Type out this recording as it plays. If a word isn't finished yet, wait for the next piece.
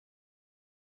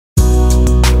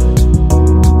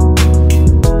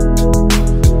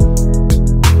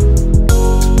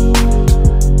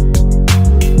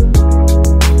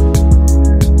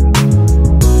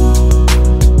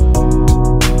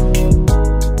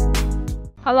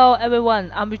Hello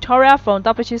everyone, I'm Victoria from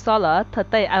WHC Solar.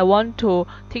 Today I want to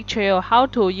teach you how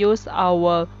to use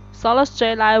our solar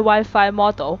straight line Wi-Fi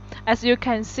model. As you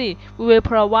can see, we will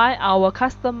provide our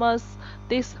customers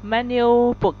this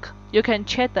manual book. You can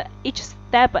check each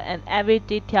step and every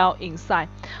detail inside.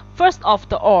 First of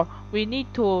all, we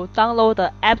need to download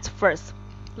the apps first,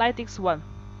 like this one.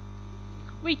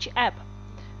 Which app?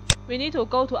 We need to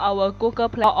go to our Google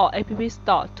Play or App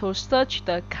Store to search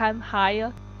the Cam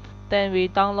Hire. Then we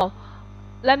download.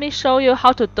 Let me show you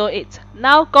how to do it.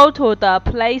 Now go to the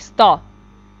Play Store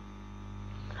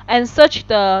and search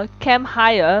the Cam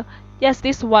Hire. Yes,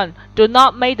 this one. Do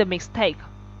not make the mistake.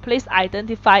 Please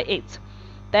identify it.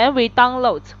 Then we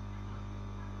download.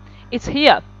 It's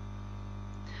here.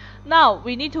 Now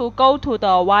we need to go to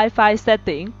the Wi-Fi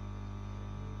setting.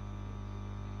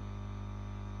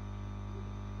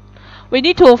 We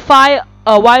need to find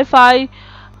a Wi-Fi.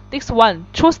 This one.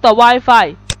 Choose the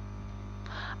Wi-Fi.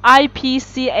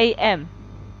 IPCAM.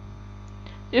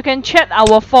 You can check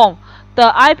our phone. The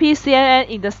IPCAM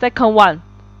in the second one.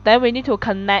 Then we need to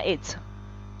connect it.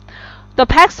 The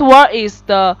password is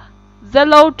the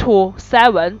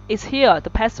 027. It's here, the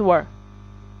password.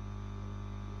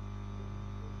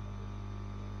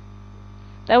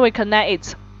 Then we connect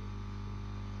it.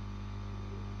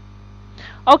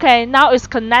 Okay, now it's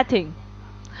connecting.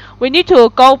 We need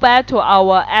to go back to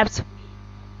our apps.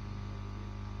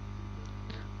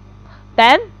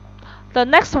 Then, the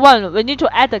next one, we need to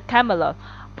add the camera.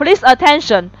 Please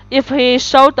attention, if he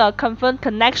shows the confirm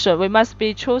connection, we must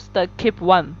choose the keep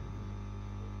one.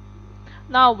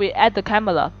 Now we add the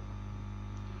camera.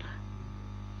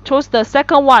 Choose the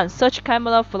second one, search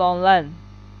camera from LAN.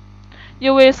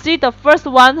 You will see the first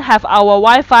one have our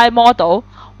Wi-Fi model.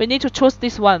 We need to choose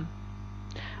this one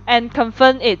and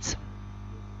confirm it.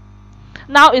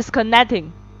 Now it's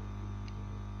connecting.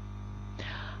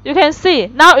 You can see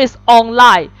now it's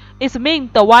online. It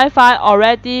means the Wi-Fi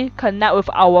already connect with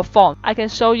our phone. I can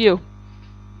show you.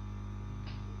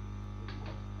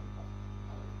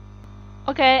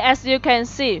 Okay, as you can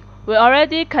see, we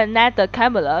already connect the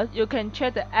camera. You can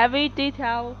check every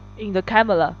detail in the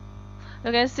camera.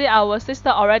 You can see our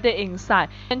system already inside.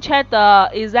 You can check the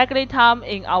exactly time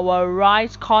in our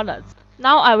right corner.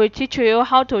 Now I will teach you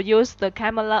how to use the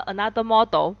camera another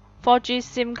model, 4G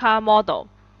SIM card model.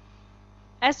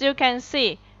 As you can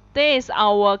see, this is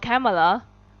our camera.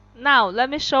 Now let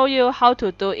me show you how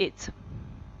to do it.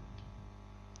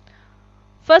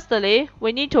 Firstly,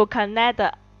 we need to connect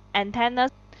the antenna.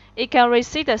 It can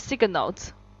receive the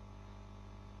signals.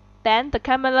 Then the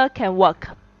camera can work.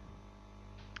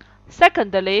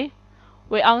 Secondly,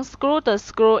 we unscrew the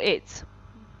screw it.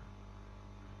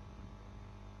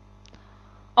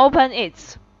 Open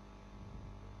it.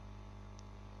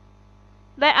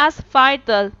 Let us find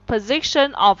the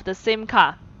position of the SIM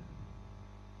card.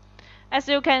 As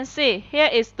you can see, here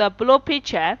is the blue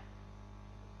picture.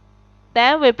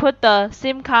 Then we put the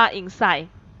SIM card inside.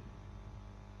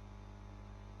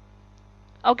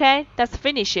 Okay, that's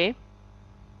finished.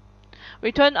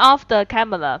 We turn off the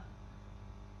camera.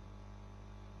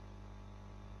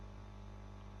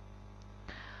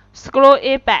 Screw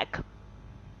it back.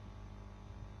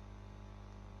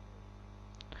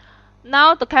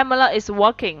 Now the camera is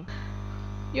working.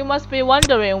 You must be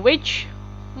wondering which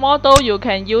model you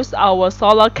can use our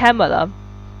solar camera.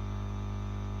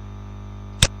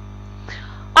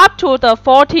 Up to the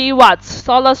 40 watts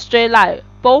solar straight line,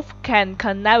 both can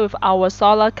connect with our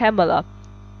solar camera.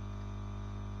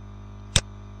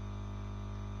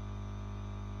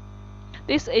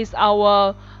 This is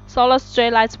our solar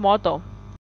straight line model.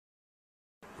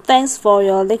 Thanks for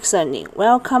your listening.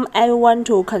 Welcome everyone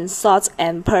to consult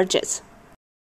and purchase.